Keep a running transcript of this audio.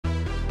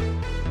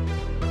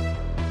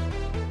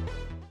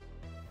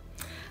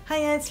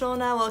Hi, it's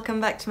Lorna,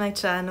 welcome back to my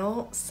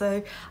channel.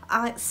 So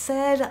I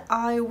said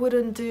I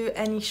wouldn't do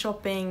any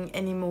shopping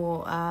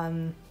anymore,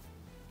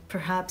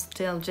 perhaps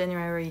till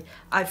January.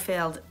 I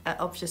failed,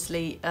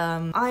 obviously.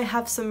 I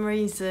have some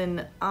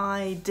reason.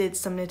 I did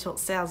some little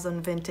sales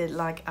on Vinted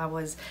like I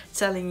was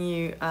telling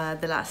you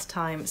the last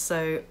time,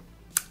 so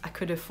I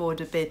could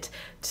afford a bit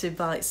to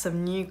buy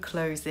some new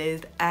clothes,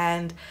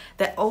 and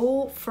they're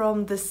all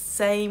from the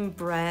same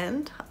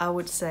brand, I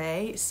would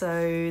say.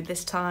 So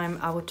this time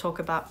I would talk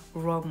about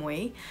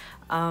Romwe.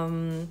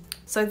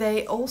 So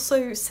they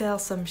also sell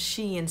some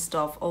Shein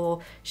stuff,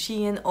 or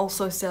Shein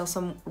also sells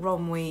some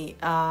Romwe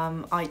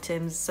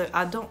items, so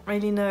I don't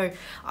really know.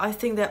 I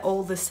think they're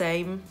all the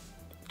same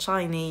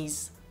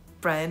Chinese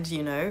brand,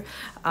 you know.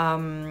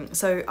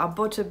 So I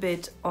bought a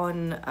bit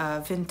on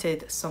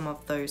Vinted, some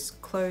of those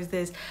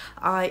clothes.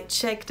 I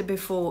checked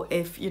before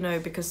if, you know,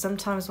 because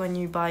sometimes when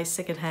you buy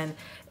secondhand,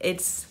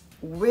 it's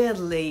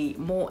weirdly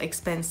more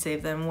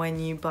expensive than when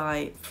you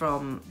buy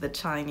from the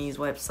Chinese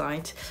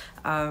website.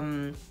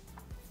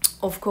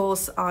 Of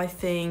course, I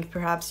think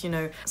perhaps, you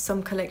know,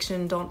 some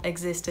collection don't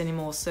exist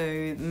anymore,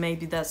 so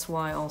maybe that's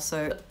why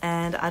also.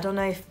 And I don't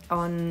know if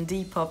on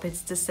Depop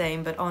it's the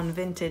same, but on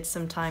Vinted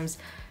sometimes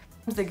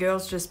the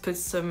girls just put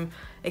some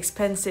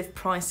expensive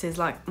prices,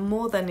 like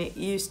more than it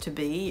used to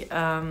be.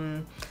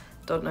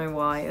 Don't know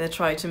why. They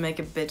try to make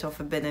a bit of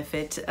a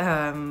benefit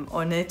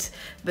on it,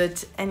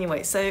 but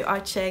anyway, so I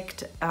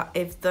checked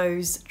if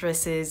those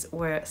dresses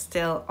were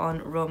still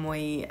on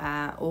Romwe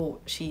or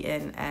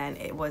Shein, and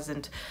it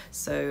wasn't.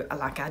 So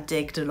I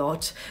digged a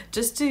lot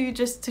just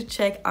to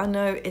check. I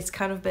know it's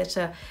kind of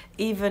better,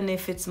 even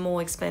if it's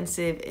more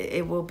expensive,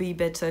 it will be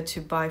better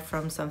to buy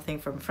from something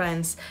from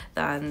France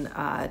than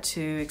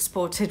to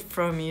export it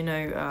from, you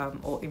know,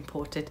 or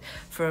import it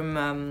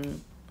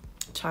from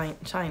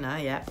China,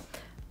 yeah.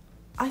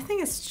 I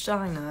think it's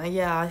China,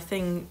 yeah. I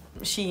think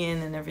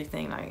Shein and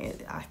everything,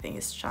 like I think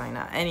it's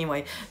China.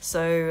 Anyway,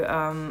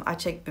 so I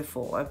checked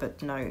before,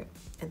 but no,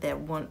 they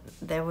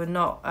were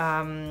not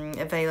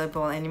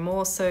available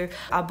anymore. So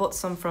I bought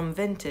some from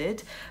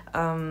Vinted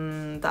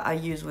that I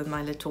use with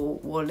my little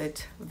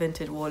wallet,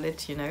 Vinted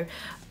wallet, you know.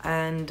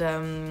 And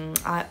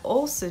I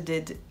also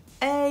did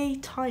a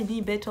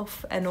tiny bit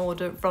of an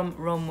order from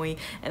Romwe,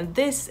 and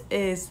this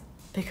is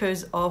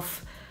because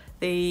of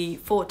the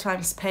 4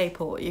 times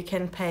PayPal. You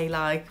can pay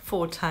like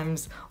 4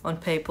 times on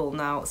PayPal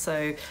now.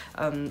 So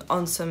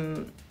on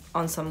some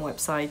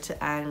website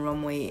and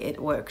Romwe it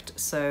worked.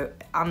 So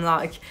I'm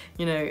like,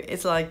 you know,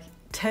 it's like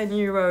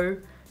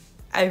 €10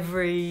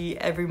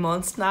 every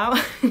month now.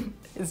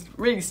 It's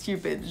really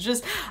stupid. It's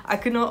just I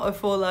could not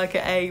afford like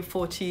a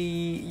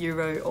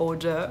 €40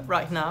 order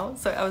right now.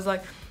 So I was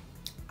like,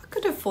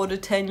 could afford a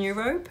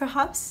 €10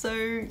 perhaps,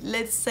 so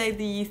let's say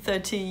the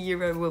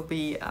 €30 will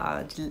be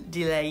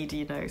delayed,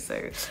 you know.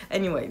 So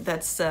anyway,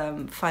 that's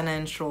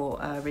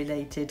financial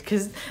related,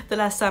 because the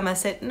last time I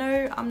said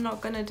no, I'm not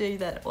gonna do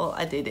that, well,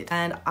 I did it,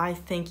 and I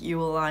think you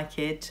will like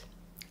it.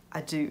 I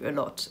do a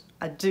lot.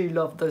 I do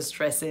love those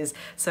dresses,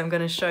 so I'm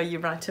going to show you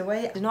right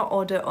away. I do not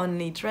order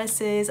only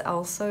dresses, I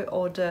also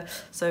order,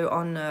 so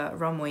on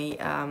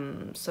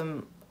Romwe,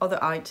 some other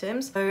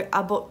items. So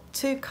I bought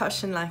 2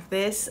 cushions like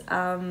this.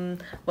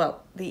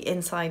 Well, the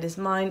inside is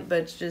mine,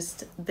 but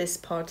just this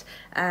part,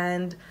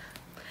 and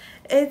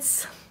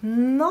it's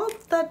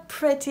not that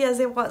pretty as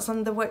it was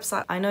on the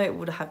website. I know it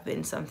would have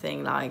been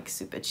something like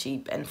super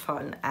cheap and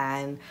fun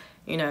and,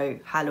 you know,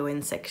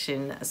 Halloween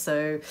section,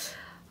 so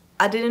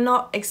I did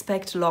not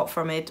expect a lot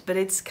from it, but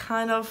it's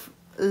kind of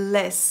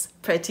less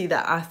pretty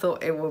than I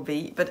thought it would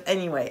be. But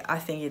anyway, I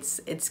think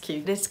it's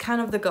cute. It's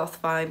kind of the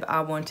goth vibe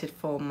I wanted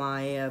for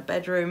my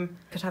bedroom.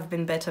 Could have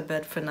been better,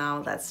 but for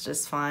now that's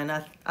just fine.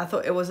 I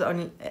thought it was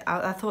only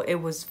I thought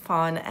it was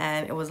fun,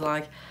 and it was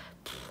like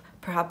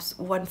perhaps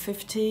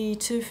 150,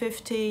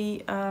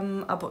 250.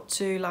 I bought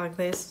 2 like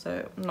this,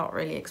 so not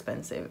really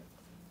expensive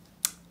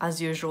as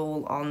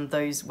usual on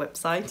those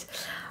websites.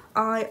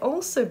 I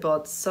also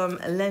bought some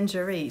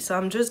lingerie, so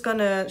I'm just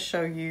gonna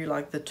show you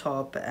like the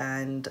top,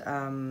 and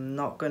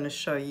not gonna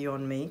show you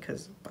on me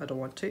because I don't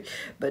want to,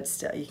 but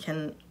still you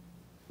can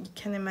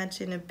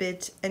imagine a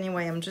bit.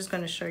 Anyway, I'm just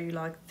gonna show you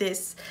like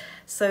this.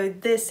 So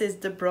this is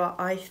the bra.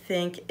 I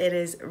think it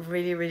is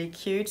really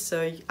cute.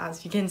 So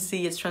as you can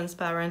see, it's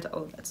transparent.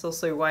 Oh, that's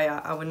also why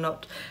I would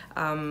not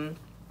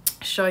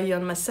show you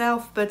on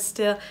myself, but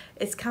still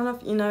it's kind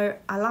of, you know,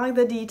 I like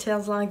the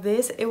details like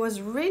this. It was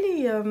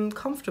really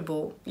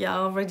comfortable. Yeah,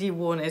 I already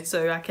worn it,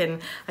 so I can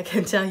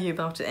tell you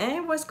about it, and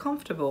it was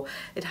comfortable.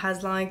 It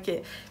has like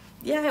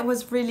yeah, it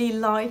was really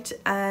light,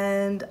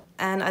 and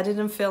I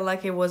didn't feel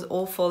like it was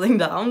all falling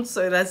down,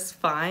 so that's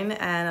fine.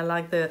 And I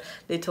like the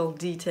little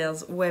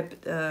details,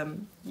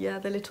 yeah,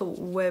 the little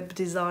web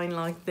design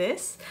like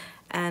this.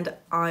 And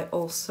I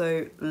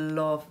also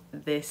love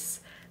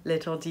this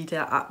little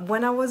detail.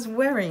 When I was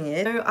wearing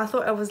it, I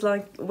thought I was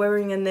like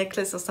wearing a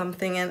necklace or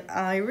something, and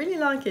I really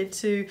like it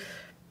to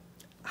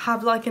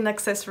have like an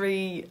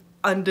accessory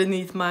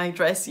underneath my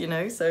dress, you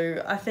know.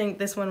 So I think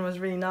this one was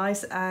really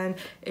nice, and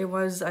it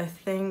was, I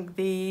think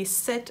the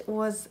set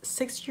was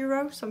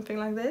 €6, something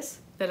like this.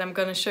 That I'm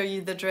gonna show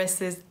you the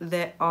dresses.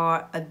 They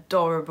are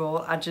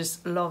adorable. I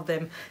just love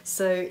them.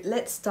 So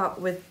let's start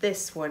with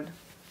this one.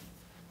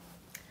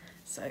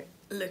 So it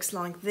looks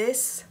like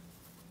this.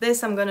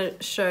 This I'm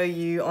gonna show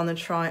you on a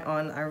try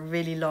on. I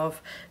really love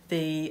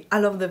the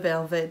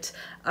velvet.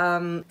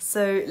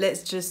 So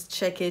let's just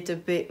check it a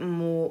bit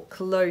more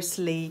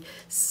closely.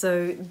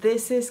 So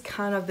this is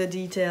kind of the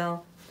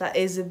detail that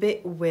is a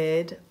bit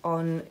weird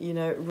on, you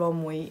know,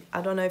 Romwe.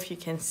 I don't know if you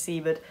can see,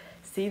 but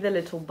see the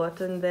little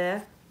button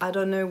there? I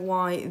don't know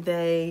why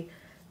they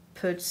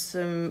put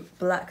some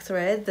black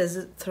thread. There's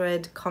a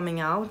thread coming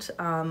out.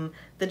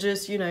 They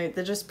just, you know,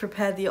 they just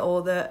prepared the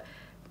order.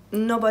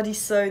 Nobody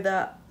saw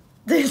that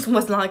this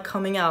was like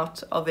coming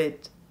out of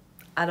it.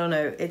 I don't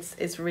know,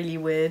 it's really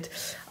weird.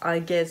 I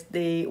guess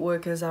the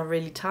workers are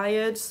really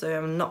tired, so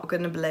I'm not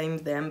gonna blame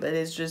them, but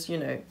it's just, you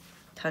know,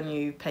 can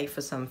you pay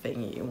for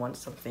something, you want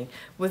something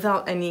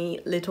without any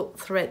little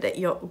thread that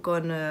you're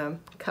gonna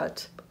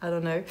cut? I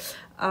don't know.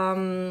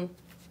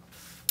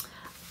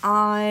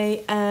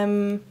 I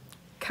am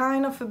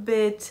kind of a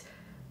bit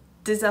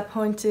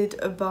disappointed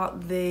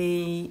about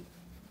the,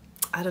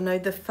 I don't know,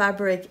 the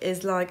fabric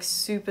is like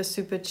super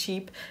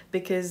cheap,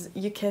 because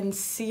you can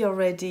see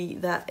already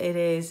that it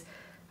is,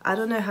 I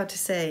don't know how to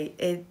say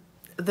it,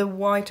 the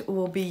white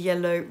will be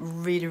yellow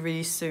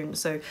really soon.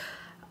 So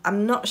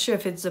I'm not sure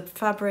if it's a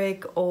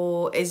fabric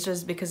or it's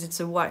just because it's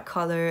a white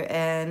color,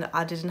 and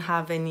I didn't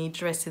have any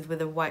dresses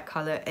with a white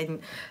color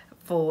and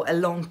for a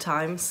long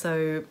time,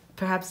 so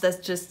perhaps that's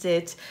just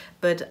it.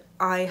 But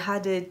I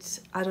had it,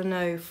 I don't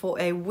know, for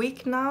a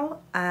week now,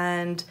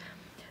 and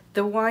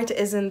the white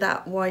isn't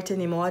that white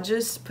anymore. I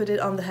just put it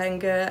on the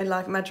hanger, and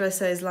like my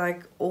dresser is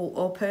like all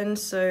open,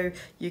 so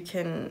you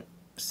can,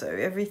 so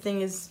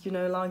everything is, you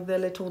know, like the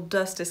little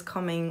dust is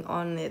coming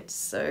on it,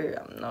 so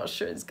I'm not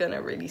sure it's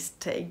gonna really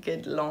stay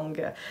good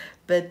longer.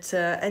 But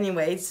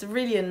anyway, it's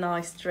really a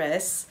nice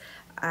dress,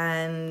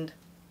 and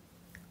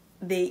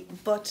the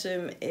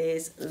bottom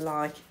is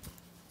like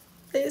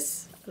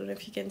this. I don't know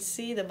if you can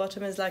see, the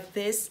bottom is like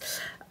this.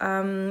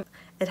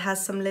 It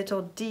has some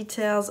little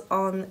details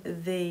on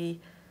the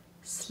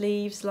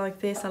sleeves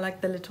like this. I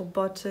like the little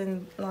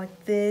button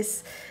like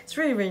this. It's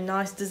really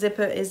nice. The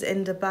zipper is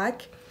in the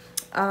back.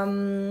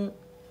 I'm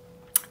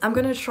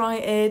gonna try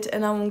it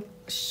and I'll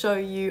show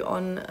you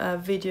on a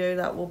video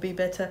that will be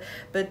better.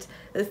 But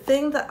the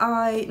thing that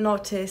I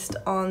noticed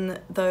on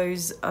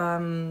those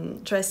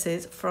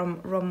dresses from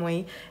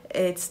Romwe,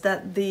 it's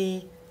that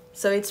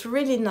so it's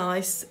really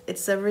nice.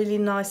 It's a really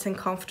nice and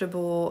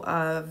comfortable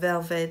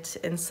velvet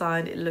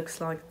inside. It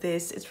looks like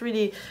this. It's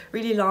really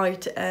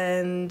light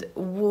and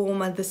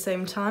warm at the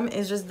same time.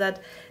 It's just that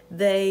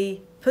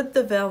they put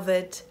the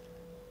velvet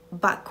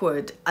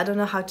backward. I don't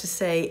know how to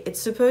say. It's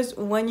supposed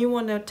when you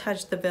want to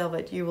attach the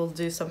velvet, you will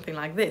do something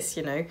like this,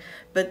 you know.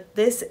 But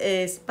this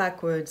is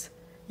backwards.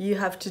 You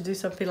have to do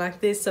something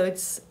like this, so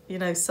it's, you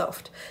know,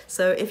 soft.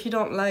 So if you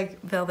don't like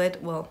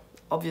velvet, well,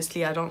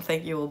 obviously I don't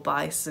think you will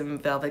buy some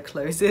velvet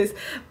clothes,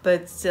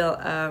 but still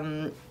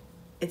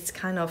it's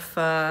kind of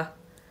I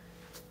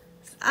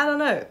don't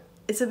know,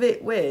 it's a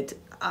bit weird.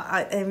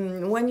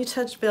 When you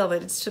touch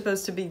velvet, it's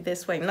supposed to be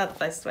this way, not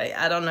this way.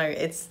 I don't know,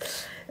 it's,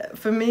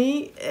 for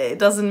me it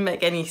doesn't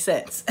make any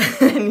sense.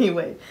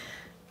 Anyway,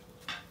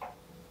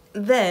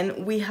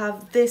 then we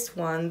have this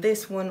one.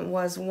 This one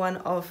was one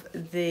of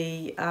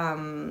the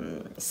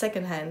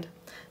secondhand,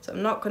 so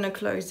I'm not gonna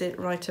close it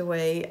right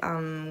away.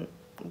 I'm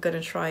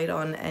gonna try it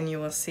on and you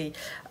will see.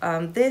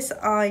 This,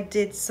 I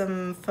did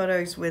some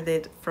photos with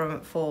it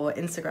for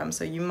Instagram,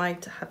 so you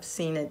might have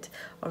seen it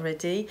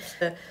already.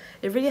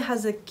 It really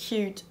has a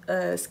cute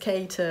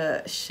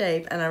skater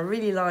shape and I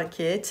really like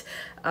it.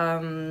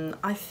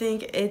 I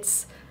think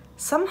it's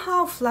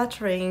somehow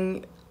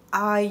flattering.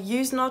 I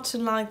used not to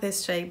like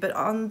this shape, but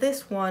on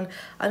this one,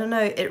 I don't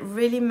know, it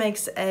really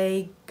makes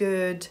a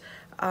good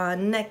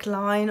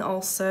neckline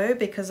also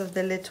because of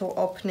the little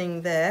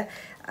opening there,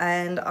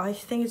 and I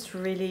think it's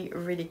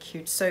really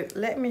cute. So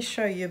let me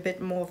show you a bit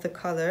more of the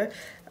color.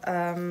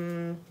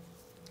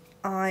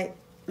 I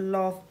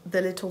love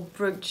the little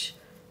brooch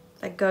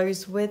that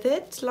goes with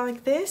it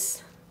like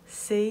this.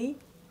 See?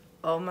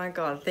 Oh my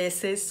god,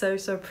 this is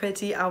so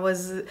pretty. I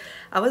was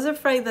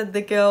afraid that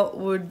the girl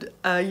would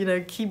you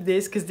know, keep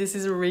this because this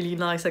is a really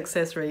nice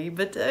accessory,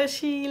 but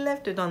she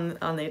left it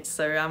on it,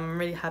 so I'm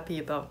really happy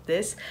about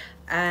this.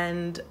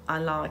 And I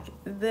like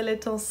the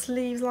little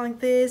sleeves like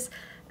this,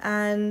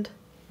 and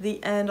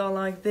the end are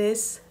like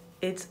this.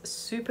 It's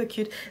super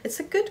cute. It's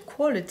a good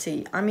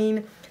quality. I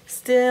mean,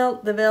 still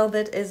the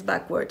velvet is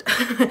backward,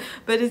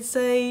 but it's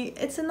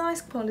a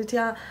nice quality.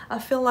 I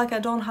feel like I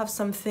don't have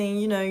something,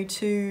 you know,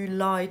 too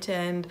light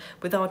and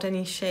without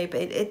any shape.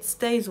 It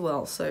stays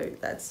well, so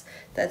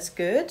that's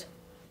good.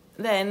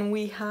 Then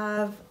we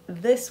have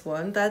this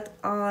one that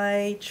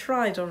I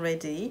tried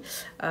already.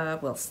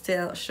 Well,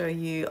 still show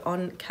you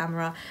on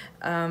camera.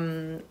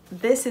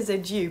 This is a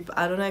dupe.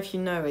 I don't know if you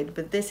know it,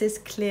 but this is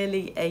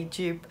clearly a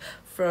dupe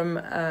from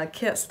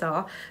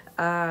Killstar.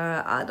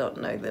 I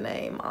don't know the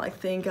name. I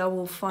think I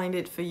will find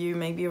it for you,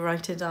 maybe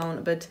write it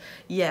down. But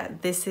yeah,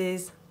 this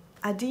is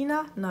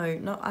Adina. No,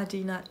 not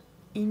Adina.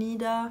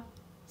 Inida.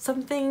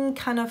 Something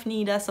kind of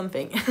Nida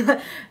something.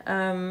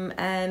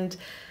 And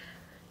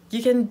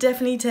you can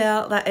definitely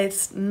tell that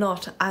it's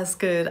not as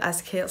good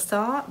as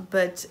Killstar,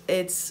 but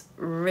it's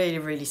really,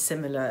 really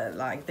similar.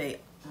 Like,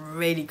 they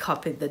really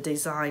copied the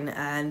design,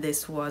 and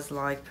this was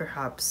like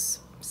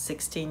perhaps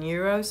 16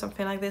 euros,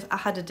 something like this. I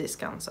had a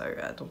discount, so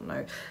I don't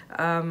know.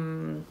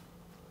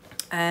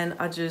 And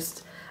I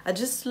just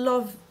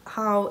love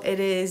how it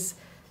is.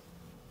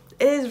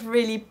 It is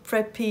really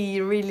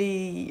preppy,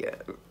 really,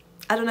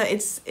 I don't know,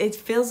 it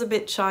feels a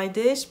bit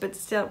childish, but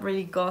still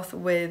really goth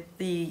with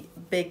the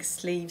big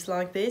sleeves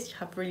like this. You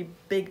have really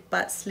big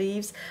butt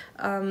sleeves.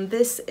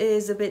 This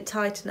is a bit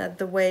tightened at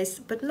the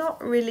waist, but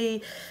not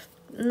really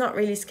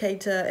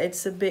skater.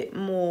 It's a bit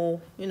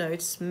more, you know,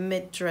 it's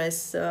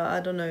mid-dress,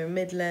 I don't know,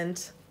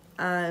 mid-length.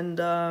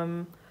 And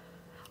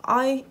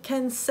I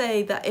can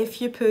say that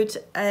if you put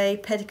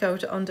a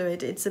petticoat under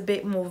it, it's a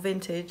bit more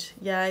vintage.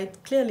 Yeah, it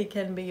clearly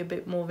can be a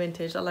bit more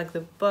vintage. I like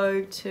the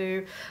bow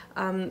too.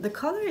 The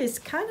color is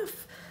kind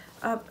of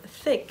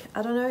thick.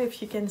 I don't know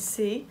if you can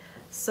see.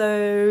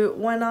 So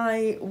when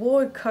I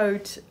wore a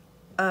coat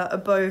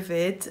above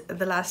it,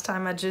 the last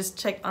time I just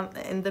checked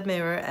in the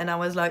mirror, and I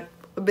was like,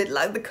 a bit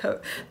like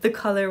the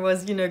color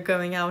was, you know,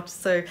 going out.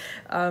 So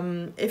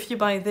if you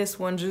buy this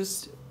one,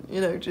 just,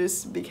 you know,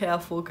 just be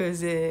careful,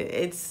 because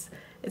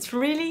it's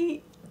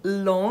really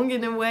long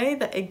in a way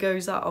that it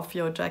goes out of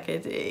your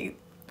jacket. It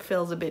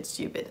feels a bit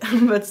stupid.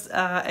 But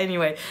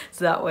anyway,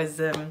 so that was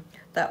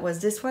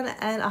this one,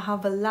 and I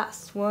have a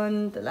last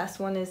one. The last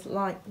one is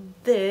like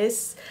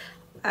this,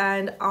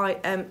 and I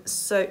am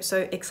so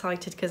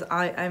excited because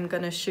I'm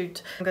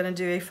gonna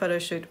do a photo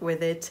shoot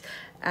with it.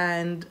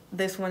 And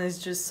this one is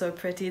just so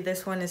pretty.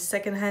 This one is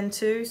secondhand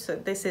too. So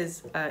this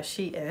is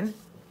Shein.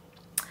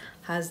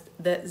 Has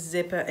the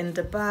zipper in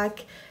the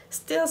back,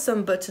 still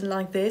some button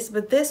like this,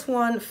 but this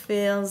one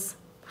feels,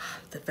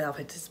 the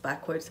velvet is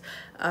backwards,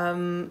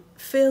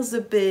 feels a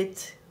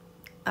bit,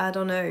 I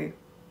don't know,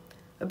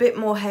 a bit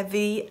more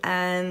heavy,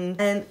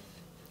 and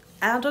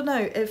I don't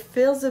know, it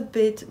feels a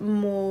bit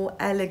more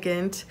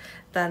elegant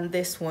than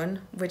this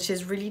one, which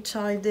is really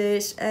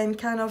childish and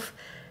kind of,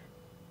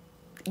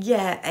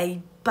 yeah,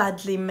 a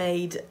badly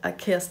made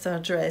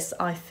Killstar dress,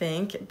 I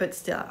think, but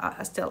still,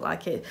 I still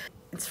like it.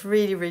 It's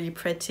really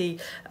pretty.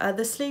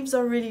 The sleeves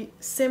are really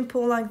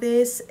simple like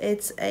this.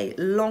 It's a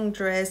long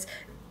dress.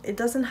 It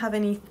doesn't have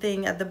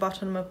anything at the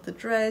bottom of the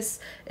dress.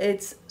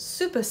 It's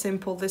super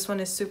simple. This one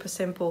is super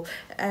simple.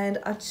 And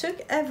I took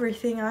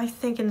everything, I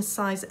think, in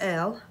size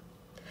L.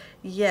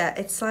 Yeah,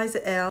 it's size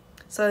L.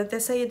 So they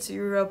say it's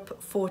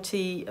Europe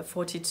 40,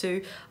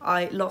 42.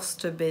 I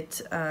lost a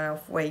bit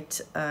of weight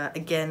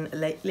again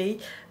lately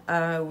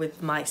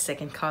with my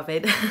second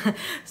COVID.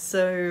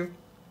 So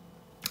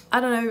I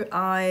don't know,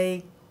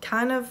 I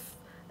kind of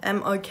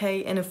am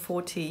okay in a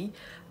 40,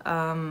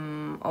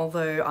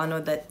 although I know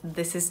that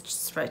this is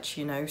stretch,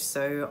 you know,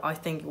 so I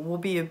think it will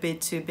be a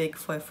bit too big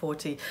for a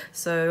 40.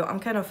 So I'm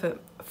kind of a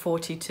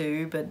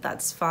 42, but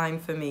that's fine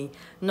for me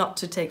not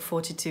to take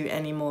 42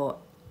 anymore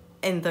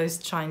in those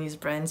Chinese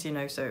brands, you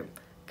know, so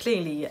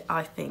clearly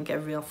I think a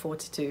real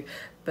 42,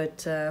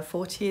 but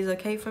 40 is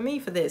okay for me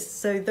for this.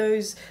 So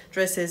those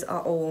dresses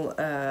are all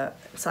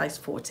size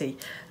 40.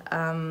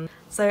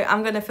 So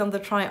I'm gonna film the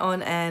try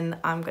on, and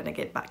I'm gonna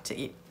get back to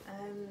you.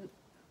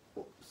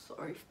 Oops,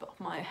 sorry about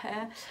my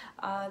hair.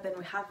 Then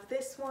we have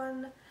this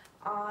one.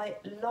 I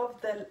love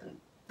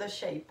the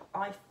shape.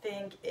 I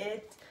think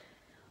if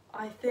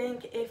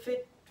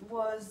it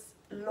was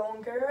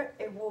longer,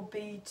 it will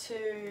be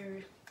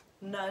too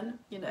none,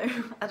 you know.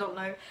 I don't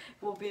know, it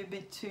will be a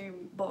bit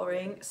too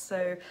boring.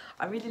 So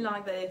I really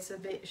like that it's a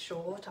bit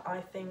short. I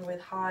think with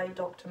high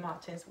Dr.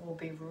 Martens will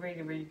be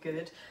really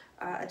good.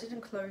 I didn't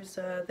close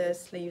the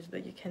sleeves,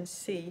 but you can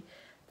see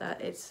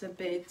that it's a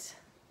bit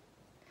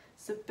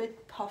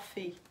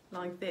puffy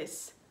like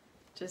this,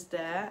 just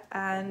there.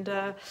 And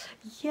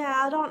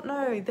yeah, I don't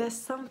know, there's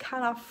some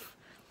kind of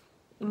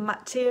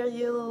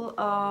material,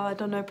 I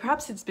don't know,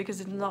 perhaps it's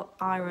because it's not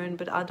iron,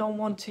 but I don't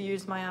want to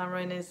use my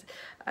iron is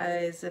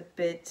a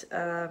bit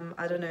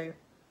I don't know,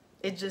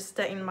 it just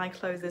stained my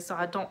clothes, so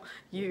I don't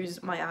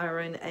use my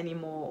iron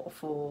anymore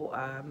for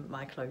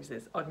my clothes,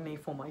 only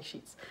for my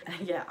sheets.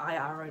 Yeah, I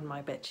iron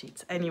my bed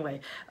sheets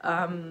anyway.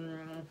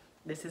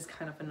 This is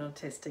kind of an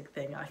autistic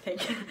thing, I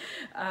think.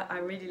 I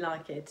really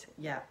like it.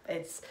 Yeah,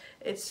 it's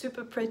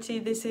super pretty.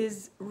 This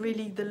is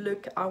really the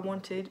look I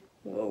wanted.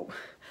 Whoa.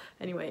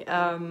 Anyway,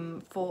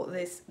 for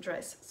this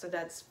dress, so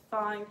that's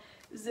fine.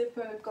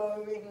 Zipper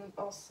going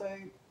also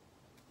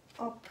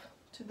up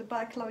to the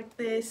back like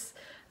this.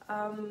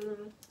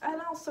 And I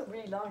also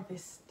really like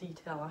this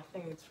detail. I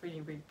think it's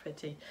really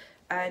pretty.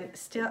 and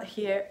still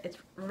here it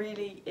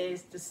really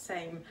is the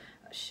same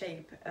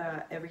shape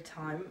every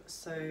time,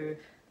 so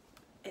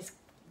it's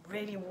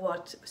really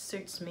what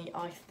suits me.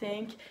 I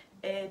think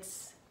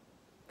it's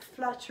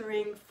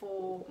flattering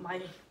for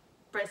my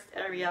breast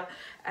area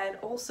and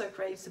also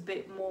creates a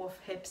bit more of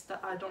hips that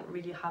I don't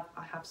really have.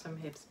 I have some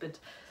hips, but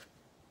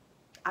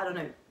I don't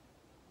know,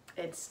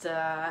 it's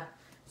a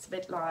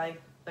bit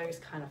like those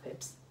kind of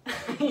hips.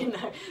 You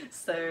know,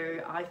 so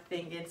I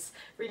think it's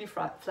really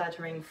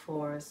flattering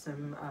for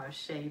some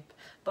shape,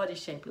 body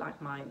shape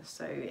like mine.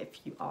 So if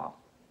you are,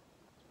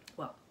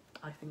 well,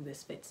 I think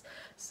this fits.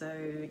 So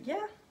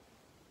yeah,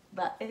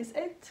 that is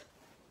it.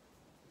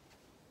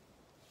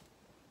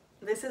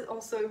 This is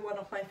also one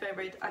of my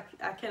favorite.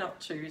 I cannot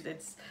choose,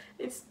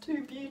 it's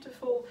too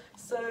beautiful.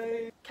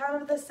 So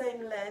kind of the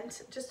same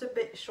length, just a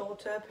bit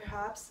shorter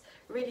perhaps,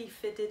 really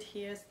fitted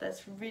here, so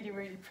that's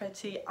really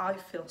pretty. I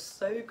feel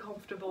so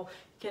comfortable.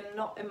 You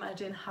cannot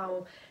imagine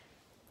how,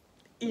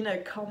 you know,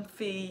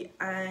 comfy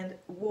and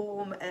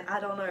warm, and I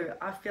don't know,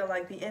 I feel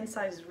like the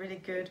inside is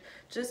really good,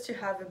 just to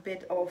have a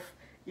bit of,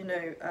 you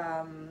know,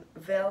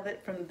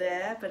 velvet from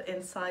there, but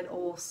inside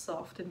all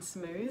soft and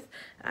smooth.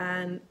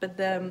 And but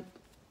then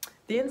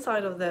the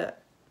inside of the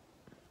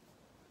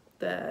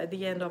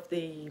end of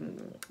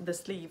the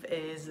sleeve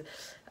is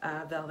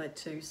velvet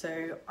too,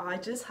 so I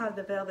just have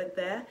the velvet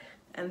there,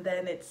 and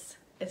then it's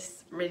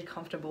really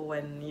comfortable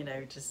when, you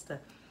know, just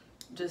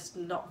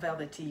not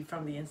velvety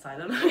from the inside.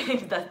 I don't know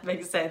if that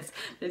makes sense.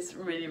 It's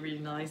really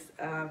nice.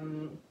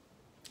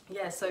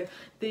 Yeah, so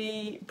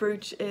the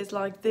brooch is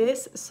like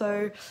this,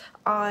 so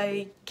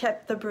I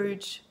kept the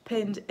brooch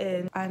pinned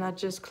in and I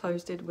just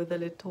closed it with a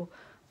little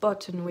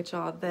button which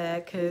are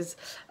there, because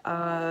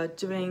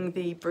doing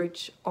the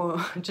brooch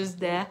or just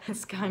there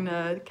is kind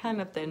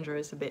of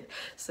dangerous a bit.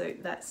 So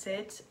that's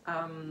it.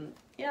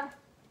 Yeah,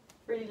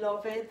 really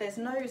love it. There's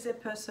no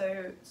zipper,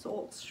 so it's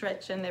all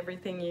stretch and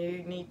everything.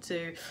 You need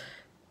to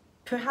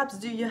perhaps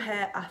do your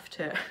hair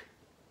after,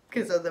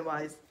 because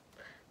otherwise,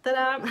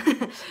 ta-da!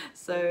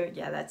 So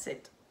yeah, that's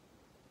it.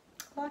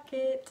 Like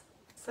it.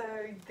 So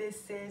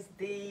this is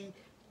the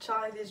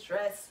childish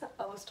dress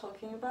I was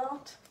talking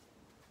about.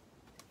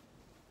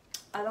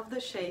 I love the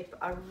shape.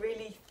 I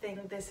really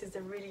think this is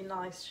a really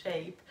nice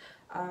shape.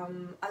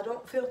 I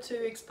don't feel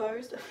too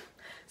exposed,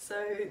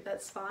 so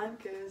that's fine,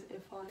 because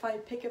if I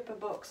pick up a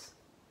box,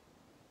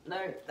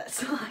 no,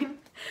 that's fine.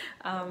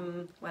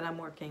 When I'm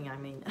working, I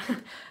mean.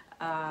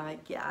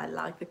 Yeah, I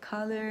like the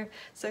color.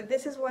 So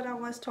this is what I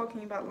was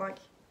talking about, like,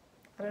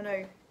 I don't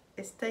know,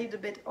 it stayed a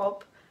bit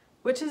up,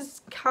 which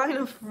is kind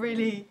of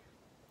really,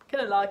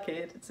 kind of like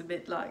it. It's a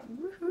bit like,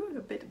 woohoo,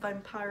 a bit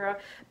vampire,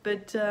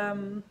 but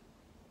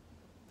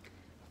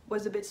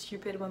was a bit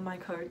stupid on my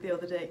coat the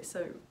other day,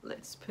 so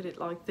let's put it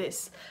like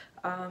this.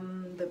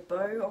 The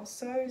bow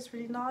also is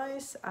really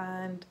nice,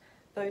 and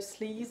those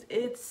sleeves,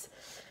 it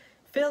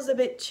feels a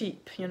bit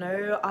cheap, you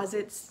know, as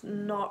it's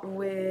not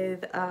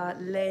with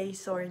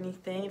lace or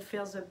anything. It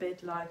feels a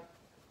bit like,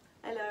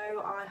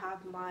 hello, I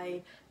have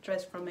my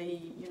dress from a,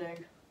 you know,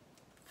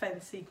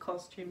 fancy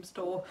costume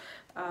store,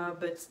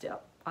 but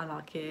still, I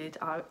like it.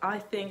 I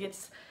think it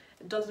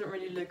doesn't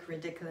really look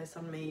ridiculous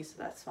on me, so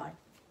that's fine.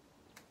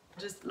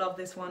 Just love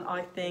this one.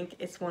 I think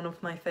it's one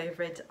of my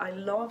favorites. I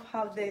love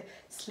how the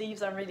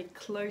sleeves are really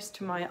close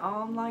to my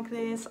arm like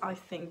this. I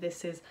think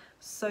this is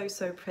so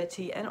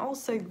pretty, and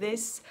also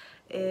this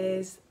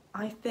is,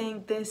 I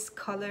think this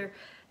color,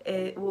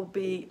 it will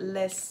be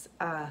less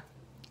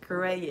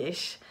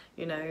grayish,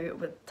 you know,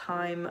 with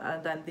time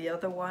than the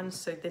other one,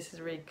 so this is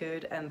really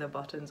good. And the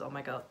buttons, oh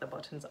my god, the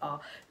buttons are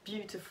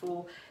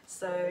beautiful.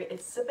 So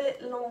it's a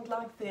bit long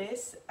like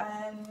this,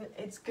 and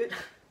it's good.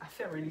 I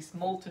feel really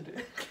small to do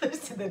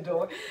close to the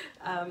door.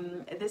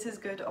 This is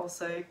good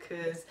also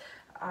because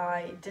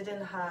I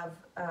didn't have,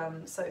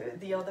 so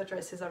the other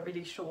dresses are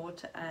really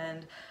short,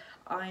 and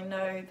I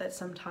know that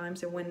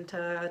sometimes in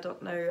winter, I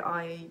don't know,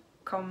 I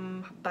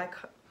come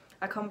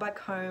back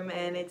home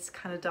and it's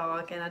kind of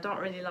dark, and I don't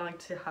really like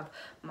to have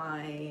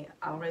my,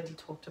 I already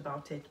talked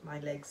about it, my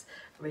legs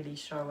really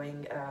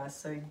showing,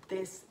 so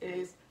this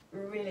is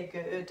really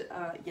good.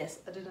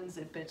 Yes, I didn't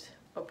zip it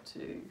up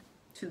to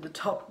the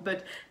top,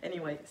 but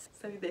anyways,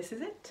 so this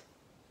is it.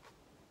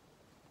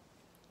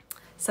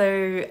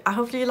 So I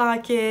hope you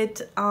like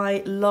it.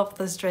 I love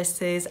those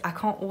dresses. I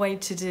can't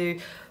wait to do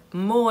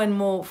more and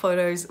more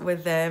photos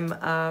with them.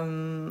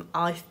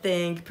 I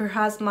think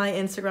perhaps my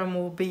Instagram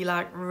will be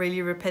like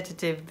really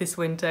repetitive this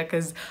winter,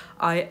 because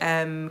I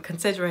am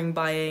considering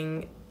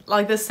buying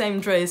like the same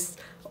dress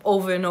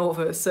over and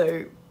over,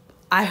 so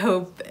I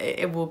hope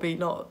it will be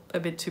not a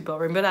bit too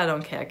boring, but I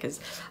don't care, because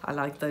I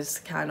like those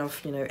kind of,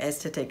 you know,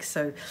 aesthetics.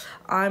 So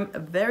I'm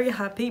very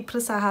happy.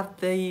 Plus I have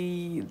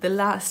the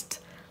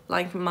last,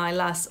 like my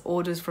last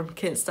orders from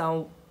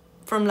Killstar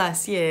from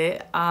last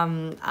year.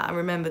 I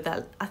remember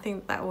that, I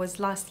think that was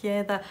last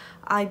year that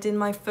I did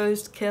my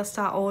first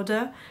Killstar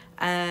order,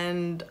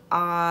 and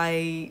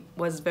I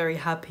was very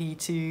happy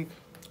to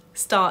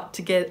start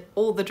to get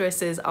all the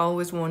dresses I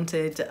always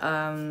wanted,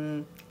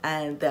 and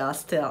they are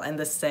still in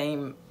the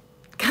same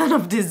kind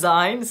of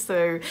design.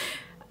 So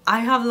I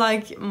have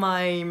like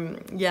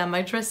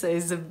my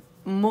dresses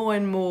more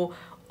and more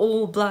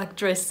all black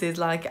dresses.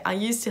 Like I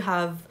used to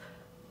have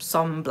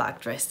some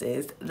black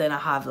dresses, then I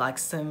have like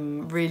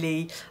some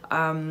really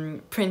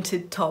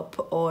printed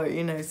top, or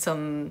you know,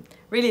 some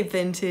really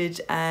vintage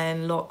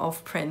and lot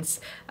of prints,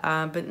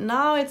 but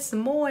now it's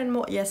more and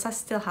more, yes, I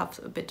still have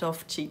a bit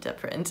of cheetah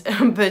print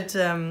but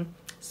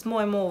it's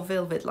more and more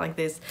velvet like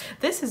this.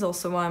 This is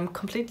also why I'm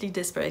completely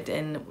desperate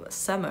in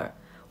summer.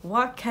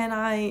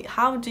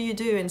 How do you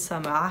do in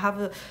summer? I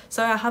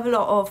have a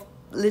lot of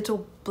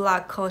little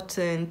black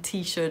cotton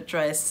t-shirt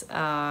dress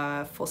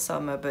for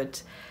summer,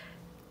 but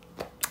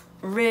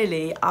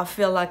really I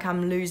feel like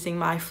I'm losing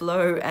my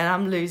flow and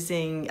I'm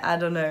losing, I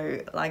don't know,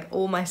 like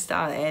all my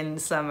style in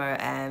summer,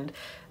 and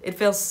it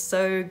feels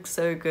so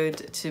good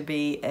to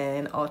be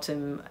in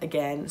autumn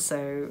again,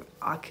 so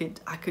I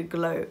could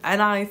glow.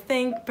 And I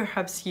think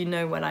perhaps you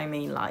know what I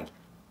mean, like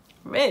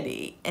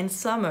really in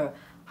summer,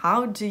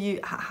 how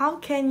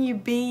can you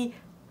be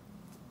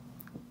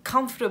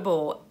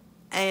comfortable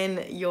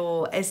in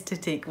your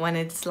aesthetic when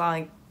it's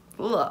like,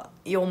 ugh,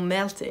 you're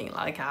melting?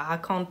 Like I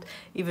can't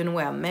even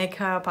wear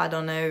makeup, I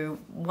don't know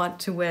what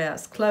to wear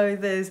as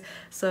clothes.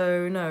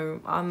 So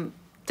no, I'm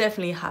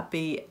definitely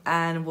happy,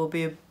 and will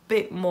be a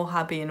bit more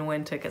happy in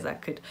winter because I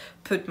could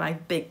put my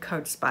big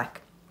coats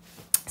back.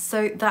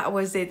 So that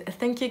was it.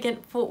 Thank you again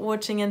for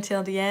watching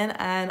until the end,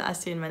 and I'll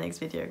see you in my next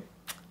video.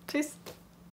 Tschüss.